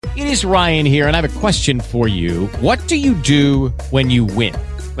It is Ryan here, and I have a question for you. What do you do when you win?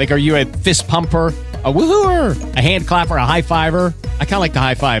 Like, are you a fist pumper, a woohooer, a hand clapper, a high fiver? I kind of like the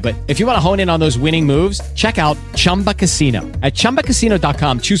high five, but if you want to hone in on those winning moves, check out Chumba Casino. At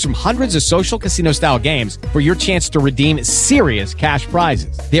ChumbaCasino.com, choose from hundreds of social casino-style games for your chance to redeem serious cash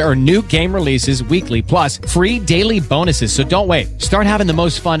prizes. There are new game releases weekly, plus free daily bonuses. So don't wait. Start having the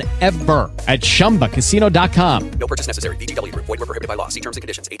most fun ever at ChumbaCasino.com. No purchase necessary. VGW. Void where prohibited by law. See terms and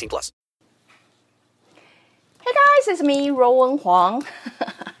conditions. 18 plus. Hey guys, it's me, Rowan Huang.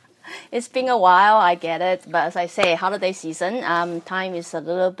 It's been a while, I get it, but as I say, holiday season, time is a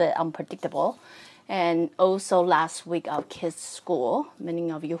little bit unpredictable. And also last week, our kids' school,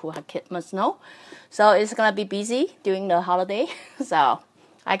 many of you who have kids must know. So it's going to be busy during the holiday. So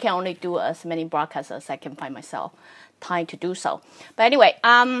I can only do as many broadcasts as I can find myself time to do so. But anyway,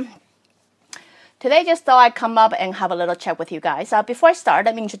 today, just thought I'd come up and have a little chat with you guys. Before I start,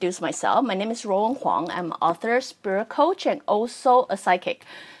 let me introduce myself. My name is Rowan Huang. I'm an author, spirit coach, and also a psychic.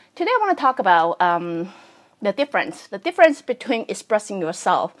 Today, I want to talk about the difference between expressing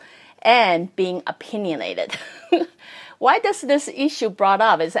yourself and being opinionated. Why does this issue brought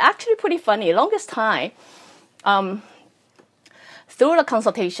up? It's actually pretty funny. Longest time, through the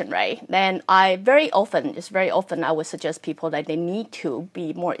consultation, right? Then very often I would suggest people that they need to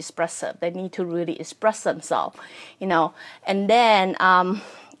be more expressive. They need to really express themselves, And then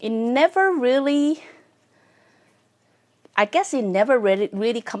it never really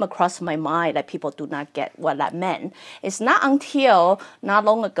come across my mind that people do not get what that meant. It's not until not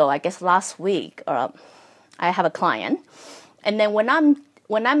long ago, I guess last week, I have a client, and then when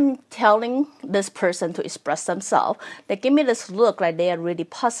I'm telling this person to express themselves, they give me this look like they are really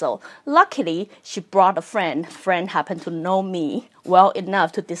puzzled. Luckily, she brought a friend. Friend happened to know me well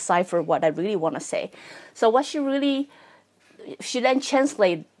enough to decipher what I really want to say. So what she then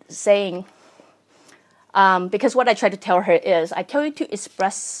translate saying, because what I try to tell her is, I tell you to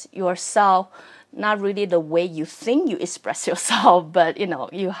express yourself, not really the way you think you express yourself, but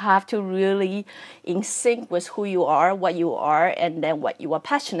you have to really in sync with who you are, what you are, and then what you are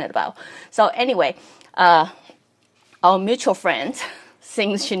passionate about. So anyway, our mutual friend,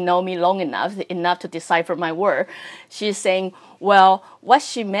 since she know me long enough to decipher my word, she's saying, well, what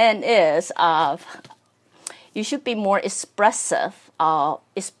she meant is, you should be more expressive,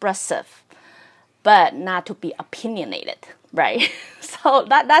 but not to be opinionated, right? So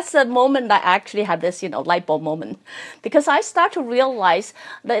that's the moment that I actually had this, light bulb moment. Because I start to realize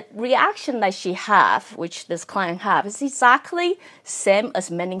the reaction that she have, which this client have, is exactly same as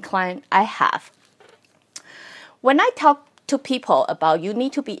many clients I have. When I talk to people about you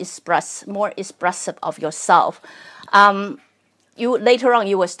need to be more expressive of yourself, later on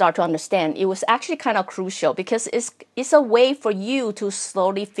you will start to understand it was actually kind of crucial because it's a way for you to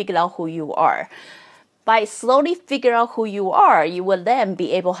slowly figure out who you are. By slowly figure out who you are, you will then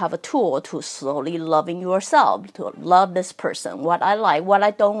be able to have a tool to slowly loving yourself, to love this person, what I like, what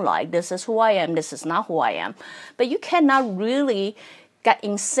I don't like, this is who I am, this is not who I am. But you cannot really get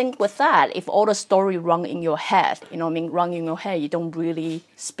in sync with that if all the story run in your head, run in your head, you don't really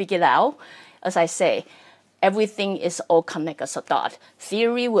speak it out. As I say, everything is all connected as a dot.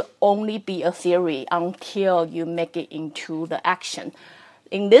 Theory will only be a theory until you make it into the action.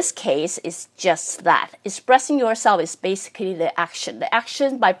 In this case, it's just that. Expressing yourself is basically the action. The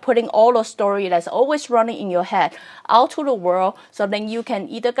action by putting all the story that's always running in your head out to the world, so then you can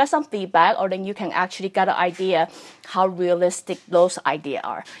either get some feedback or then you can actually get an idea how realistic those ideas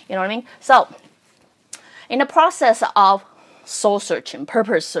are. You know what I mean? So, in the process of soul searching,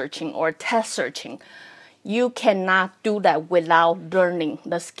 purpose searching, or test searching, you cannot do that without learning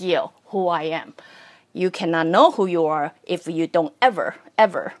the skill, who I am. You cannot know who you are if you don't ever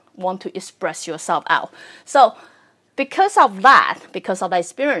want to express yourself out. So because of that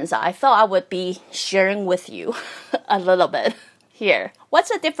experience, I thought I would be sharing with you a little bit here. What's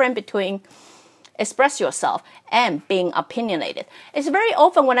the difference between express yourself and being opinionated? It's very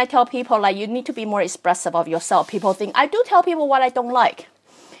often when I tell people like you need to be more expressive of yourself, people think I do tell people what I don't like.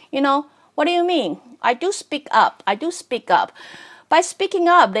 What do you mean? I do speak up. By speaking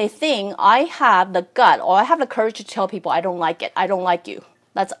up, they think I have the gut or I have the courage to tell people I don't like it. I don't like you.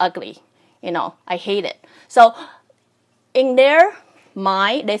 That's ugly. I hate it. So in their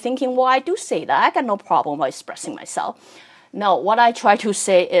mind, they're thinking, well, I do say that. I got no problem by expressing myself. No, what I try to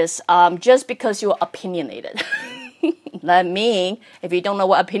say is just because you're opinionated. That means if you don't know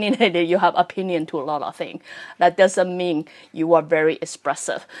what opinionated, you have opinion to a lot of things. That doesn't mean you are very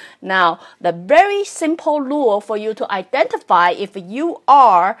expressive. Now, the very simple rule for you to identify if you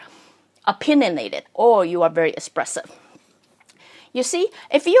are opinionated or you are very expressive. You see,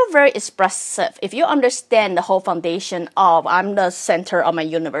 if you're very expressive, if you understand the whole foundation of I'm the center of my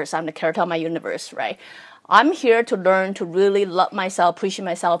universe, I'm the character of my universe, right? I'm here to learn to really love myself, appreciate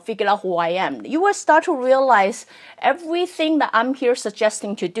myself, figure out who I am. You will start to realize everything that I'm here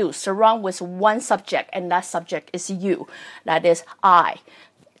suggesting to do surround with one subject, and that subject is you. That is I.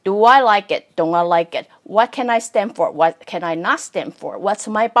 Do I like it? Don't I like it? What can I stand for? What can I not stand for? What's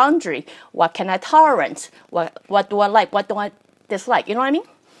my boundary? What can I tolerate? What do I like? What do I dislike? You know what I mean?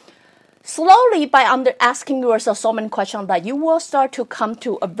 Slowly, by asking yourself so many questions, that you will start to come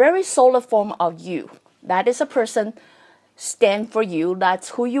to a very solid form of you. That is a person stand for you. That's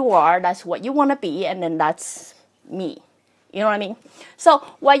who you are. That's what you want to be. And then that's me. You know what I mean? So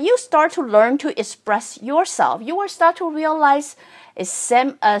when you start to learn to express yourself, you will start to realize it's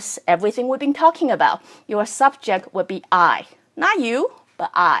same as everything we've been talking about. Your subject would be I. Not you,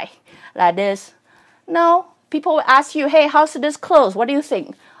 but I. That is, no, people will ask you, hey, how's this clothes? What do you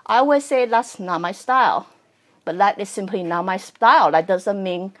think? I always say that's not my style. But that is simply not my style. That doesn't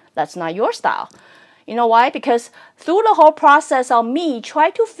mean that's not your style. You know why? Because through the whole process of me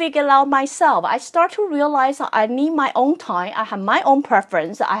trying to figure out myself, I start to realize I need my own time. I have my own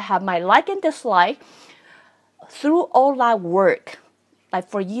preference. I have my like and dislike. Through all that work, like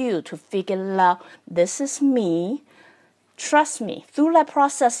for you to figure out this is me, trust me, through that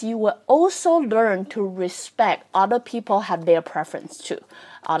process, you will also learn to respect other people have their preference too.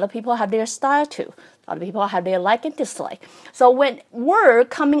 Other people have their style too. Other people have their like and dislike. So when word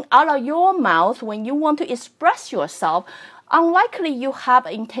coming out of your mouth, when you want to express yourself, unlikely you have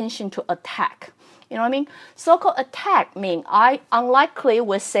intention to attack. You know what I mean? So-called attack mean I unlikely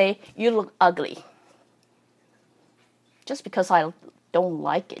would say you look ugly. Just because I don't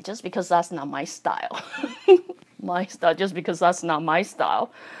like it, just because that's not my style. My style, just because that's not my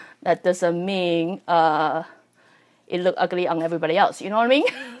style, that doesn't mean it look ugly on everybody else. You know what I mean?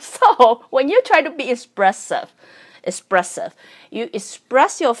 So when you try to be expressive, you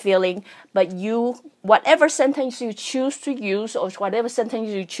express your feeling, but you, whatever sentence you choose to use or whatever sentence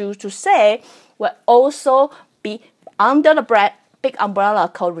you choose to say will also be under the big umbrella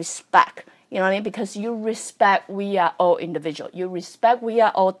called respect. You know what I mean? Because you respect we are all individual. You respect we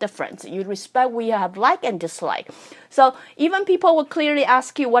are all different. You respect we have like and dislike. So even people will clearly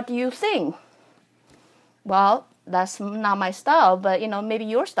ask you, what do you think? Well, that's not my style, but maybe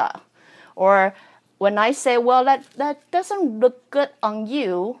your style. Or when I say, well, that doesn't look good on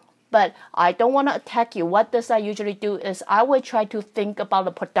you, but I don't want to attack you. What does I usually do is I will try to think about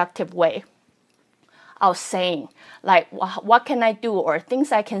a productive way of saying, like, what can I do or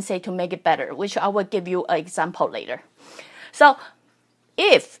things I can say to make it better, which I will give you an example later. So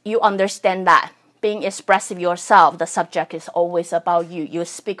if you understand that, being expressive yourself, the subject is always about you. You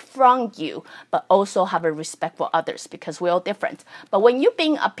speak from you, but also have a respect for others because we're all different. But when you're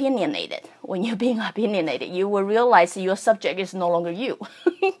being opinionated, you will realize your subject is no longer you.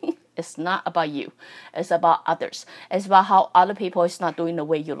 It's not about you. It's about others. It's about how other people is not doing the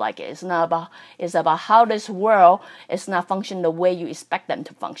way you like it. It's about how this world is not functioning the way you expect them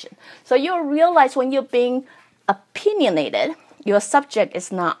to function. So you'll realize when you're being opinionated, your subject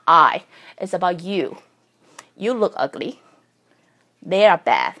is not I. It's about you. You look ugly. They are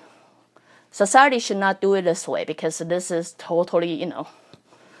bad. Society should not do it this way because this is totally,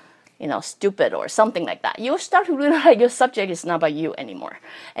 stupid or something like that. You start to realize your subject is not about you anymore.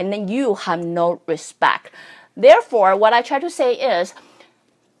 And then you have no respect. Therefore, what I try to say is,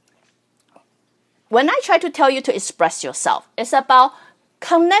 when I try to tell you to express yourself, it's about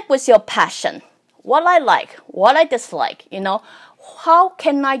connect with your passion. What I like, what I dislike, how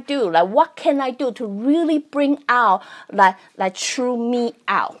can I do, what can I do to really bring out like true me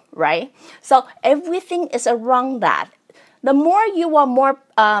out, right? So everything is around that. The more you are more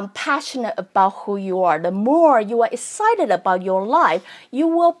passionate about who you are, the more you are excited about your life, you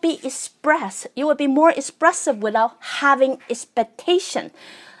will be more expressive without having expectation.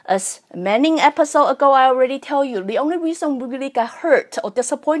 As many episodes ago, I already tell you, the only reason we really got hurt or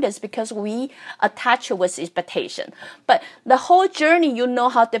disappointed is because we attach it with expectation. But the whole journey, you know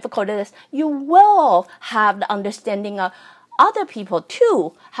how difficult it is. You will have the understanding of other people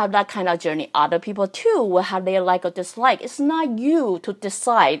too have that kind of journey. Other people too will have their like or dislike. It's not you to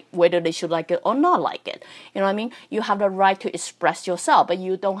decide whether they should like it or not like it. You know what I mean? You have the right to express yourself, but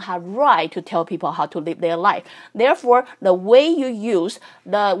you don't have right to tell people how to live their life. Therefore, the way you use,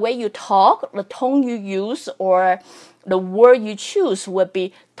 the way you talk, the tone you use, or the word you choose would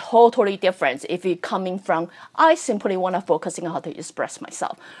be totally different if you're coming from, I simply want to focusing on how to express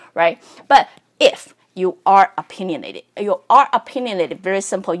myself, right? But if you are opinionated, very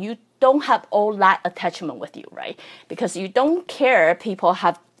simple. You don't have all that attachment with you, right? Because you don't care people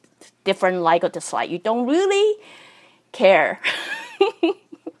have different like or dislike. You don't really care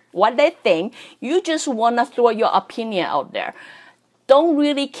what they think. You just want to throw your opinion out there. Don't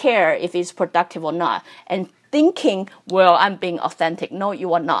really care if it's productive or not. And thinking, well, I'm being authentic. No,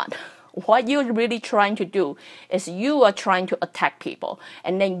 you are not. What you're really trying to do is you are trying to attack people.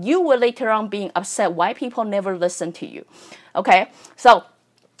 And then you will later on being upset why people never listen to you. Okay? So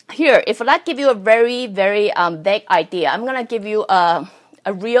here, if I give you a very, very vague idea, I'm going to give you a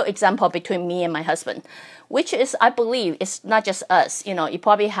real example between me and my husband, which is, I believe, it's not just us. It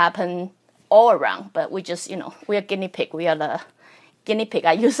probably happened all around, but we just, we are guinea pig. We are the guinea pig.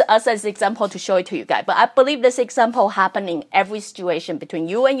 I use us as an example to show it to you guys. But I believe this example happens in every situation between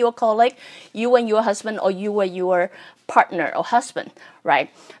you and your colleague, you and your husband, or you and your partner or husband, right?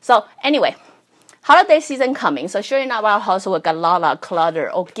 So anyway, holiday season coming. So sure enough, our house will get a lot of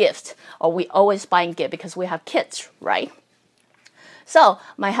clutter or gifts, or we always buying gift because we have kids, right? So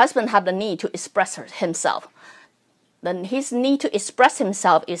my husband have the need to express himself. Then his need to express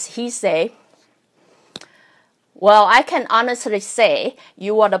himself is he say, well, I can honestly say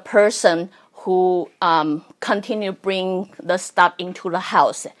you are the person who continue to bring the stuff into the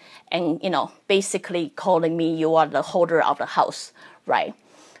house and, basically calling me you are the holder of the house, right?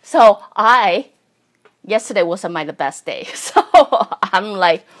 So yesterday wasn't the best day. So I'm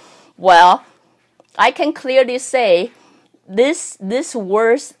like, well, I can clearly say this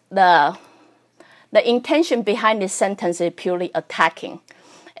words, the intention behind this sentence is purely attacking.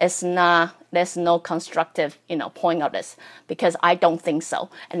 There's no constructive, point of this, because I don't think so.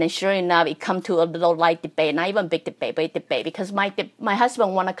 And then sure enough, it come to a little light debate, not even big debate, but debate, because my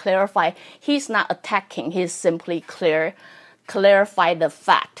husband want to clarify, he's not attacking, he's simply clarify the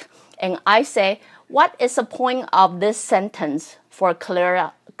fact. And I say, what is the point of this sentence for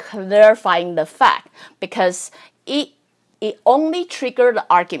clarifying the fact? Because it only triggered the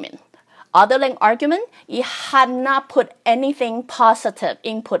argument. Other than argument, it had not put anything positive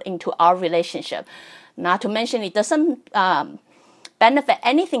input into our relationship. Not to mention, it doesn't benefit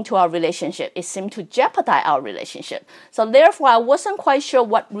anything to our relationship. It seemed to jeopardize our relationship. So therefore, I wasn't quite sure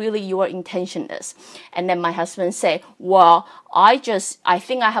what really your intention is. And then my husband said, well, I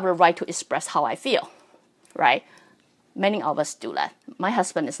think I have a right to express how I feel, right? Many of us do that. My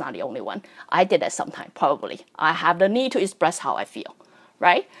husband is not the only one. I did that sometime, probably. I have the need to express how I feel.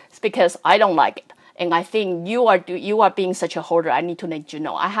 Right? It's because I don't like it. And I think you are being such a hoarder. I need to let you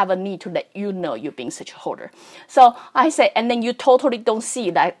know. I have a need to let you know you're being such a hoarder. So I say, and then you totally don't see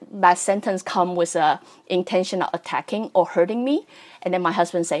that sentence come with a intention of attacking or hurting me. And then my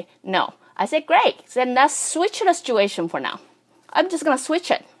husband say, no. I say, great. Then let's switch the situation for now. I'm just going to switch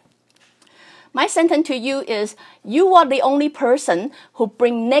it. My sentence to you is, you are the only person who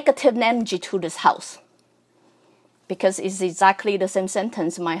bring negative energy to this house. Because it's exactly the same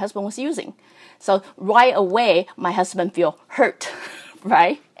sentence my husband was using. So right away, my husband feel hurt,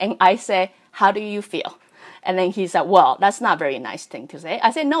 right? And I say, how do you feel? And then he said, well, that's not a very nice thing to say.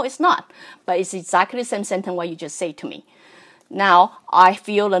 I said, no, it's not. But it's exactly the same sentence what you just say to me. Now, I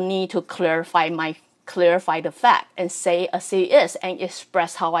feel the need to clarify the fact and say as it is and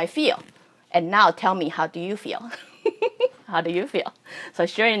express how I feel. And now tell me, how do you feel? How do you feel? So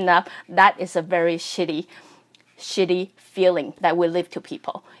sure enough, that is a very shitty feeling that we live to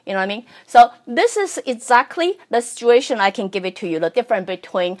people. You know what I mean? So this is exactly the situation I can give it to you. The difference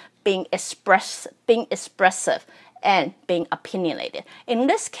between being expressive and being opinionated. In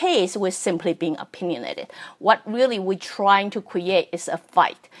this case, we're simply being opinionated. What really we're trying to create is a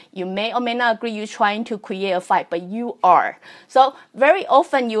fight. You may or may not agree you're trying to create a fight, but you are. So very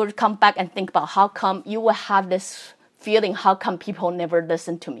often you will come back and think about how come you will have this feeling, how come people never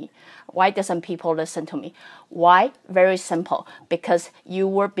listen to me? Why doesn't people listen to me? Why? Very simple. Because you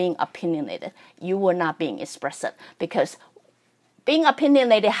were being opinionated. You were not being expressive. Because being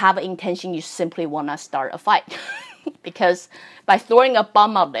opinionated have an intention, you simply want to start a fight. Because by throwing a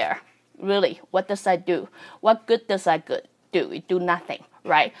bomb out there, really, what does that do? What good does that do? It do nothing,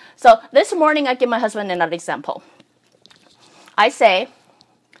 right? So this morning, I give my husband another example. I say,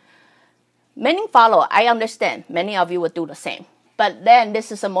 many follow, I understand. Many of you will do the same. But then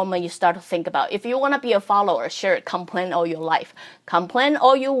this is a moment you start to think about. If you want to be a follower, sure, complain all your life. Complain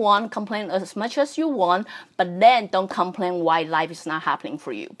all you want, complain as much as you want, but then don't complain why life is not happening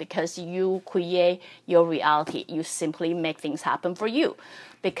for you. Because you create your reality. You simply make things happen for you.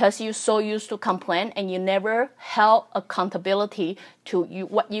 Because you're so used to complain and you never held accountability to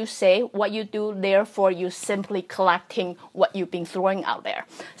what you say, what you do, therefore you're simply collecting what you've been throwing out there.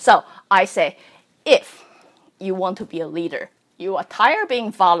 So I say, if you want to be a leader, You are tired of being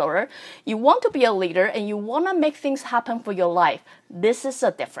a follower. You want to be a leader and you want to make things happen for your life. This is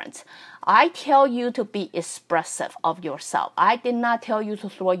a difference. I tell you to be expressive of yourself. I did not tell you to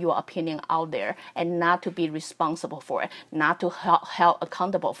throw your opinion out there and not to be responsible for it, not to held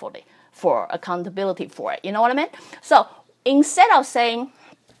accountable for accountability for it. You know what I mean? So instead of saying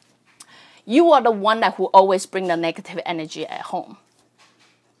you are the one that who always bring the negative energy at home,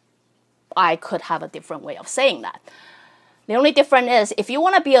 I could have a different way of saying that. The only difference is if you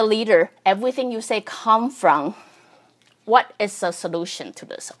want to be a leader, everything you say come from what is the solution to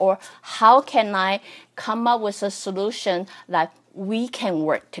this? Or how can I come up with a solution that we can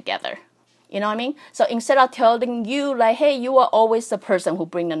work together? You know what I mean? So instead of telling you like, hey, you are always the person who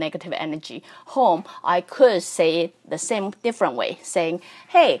bring the negative energy home, I could say it the same different way, saying,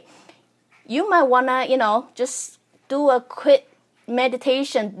 hey, you might want to, just do a quick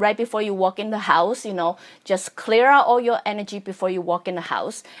meditation right before you walk in the house, just clear out all your energy before you walk in the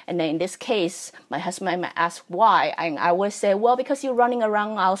house. And then in this case, my husband might ask why. And I would say, well, because you're running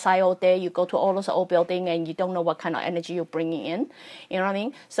around outside all day, you go to all those old buildings and you don't know what kind of energy you're bringing in. You know what I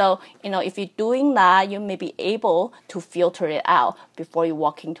mean? So, if you're doing that, you may be able to filter it out before you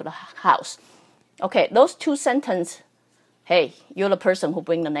walk into the house. Okay, those two sentences, hey, you're the person who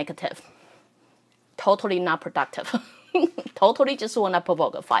bring the negative. Totally not productive. Totally just want to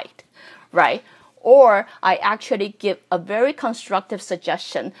provoke a fight, right? Or I actually give a very constructive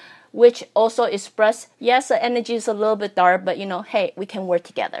suggestion, which also express, yes, the energy is a little bit dark, but hey, we can work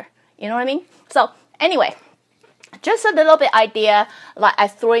together. You know what I mean? So anyway, just a little bit idea, like I'm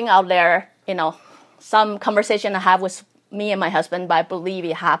throwing out there, some conversation I have with me and my husband, but I believe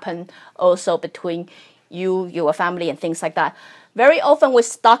it happened also between you, your family, and things like that. Very often we're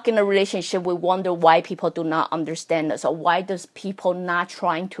stuck in a relationship. We wonder why people do not understand us, or why does people not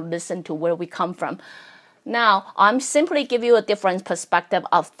trying to listen to where we come from. Now, I'm simply give you a different perspective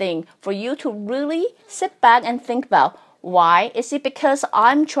of things for you to really sit back and think about. Why? Is it because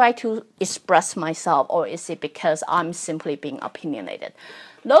I'm trying to express myself, or is it because I'm simply being opinionated?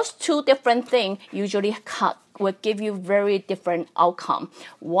 Those two different things usually will give you very different outcome.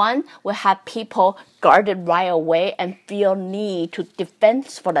 One will have people guarded right away and feel need to defend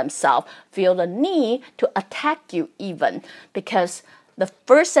for themselves, feel the need to attack you even, because the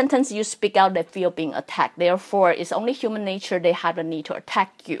first sentence you speak out, they feel being attacked. Therefore, it's only human nature they have the need to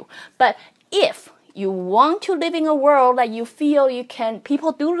attack you. But if you want to live in a world that you feel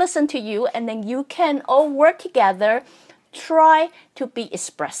people do listen to you, and then you can all work together, try to be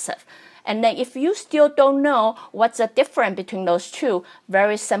expressive. And then if you still don't know what's the difference between those two,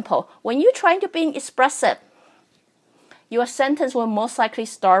 very simple. When you're trying to be expressive, your sentence will most likely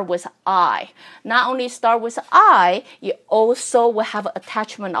start with I. Not only start with I, you also will have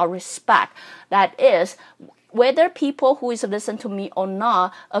attachment or respect. That is, whether people who is listen to me or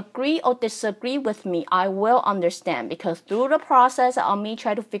not agree or disagree with me, I will understand, because through the process of me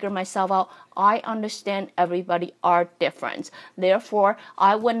trying to figure myself out, I understand everybody are different. Therefore,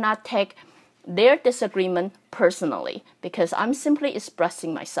 I will not take their disagreement personally, because I'm simply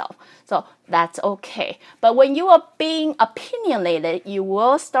expressing myself. So that's okay. But when you are being opinionated, you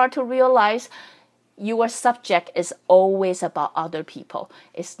will start to realize your subject is always about other people.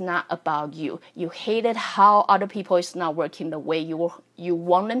 It's not about you. You hated how other people is not working the way you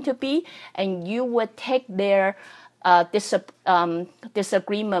want them to be, and you would take their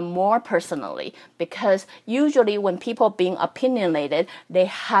disagreement more personally, because usually when people being opinionated, they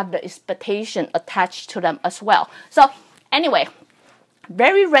have the expectation attached to them as well. So anyway,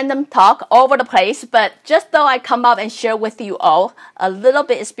 very random talk all over the place, but just though I come up and share with you all a little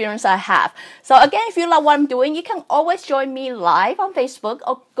bit experience I have. So again, if you like what I'm doing, you can always join me live on Facebook,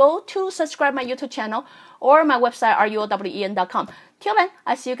 or go to subscribe my YouTube channel or my website ruowen.com. Till then,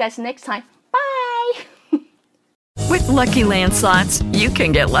 I'll see you guys next time. Bye! With Lucky Land Slots, you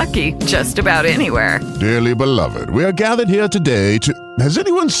can get lucky just about anywhere. Dearly beloved, we are gathered here today to... Has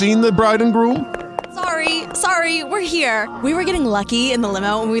anyone seen the bride and groom? Sorry, we're here. We were getting lucky in the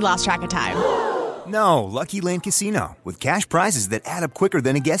limo and we lost track of time. No, Lucky Land Casino, with cash prizes that add up quicker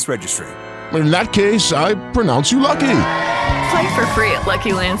than a guest registry. In that case, I pronounce you lucky. Play for free at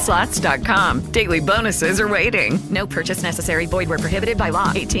LuckyLandSlots.com. Daily bonuses are waiting. No purchase necessary. Void where prohibited by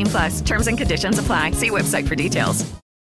law. 18+. Terms and conditions apply. See website for details.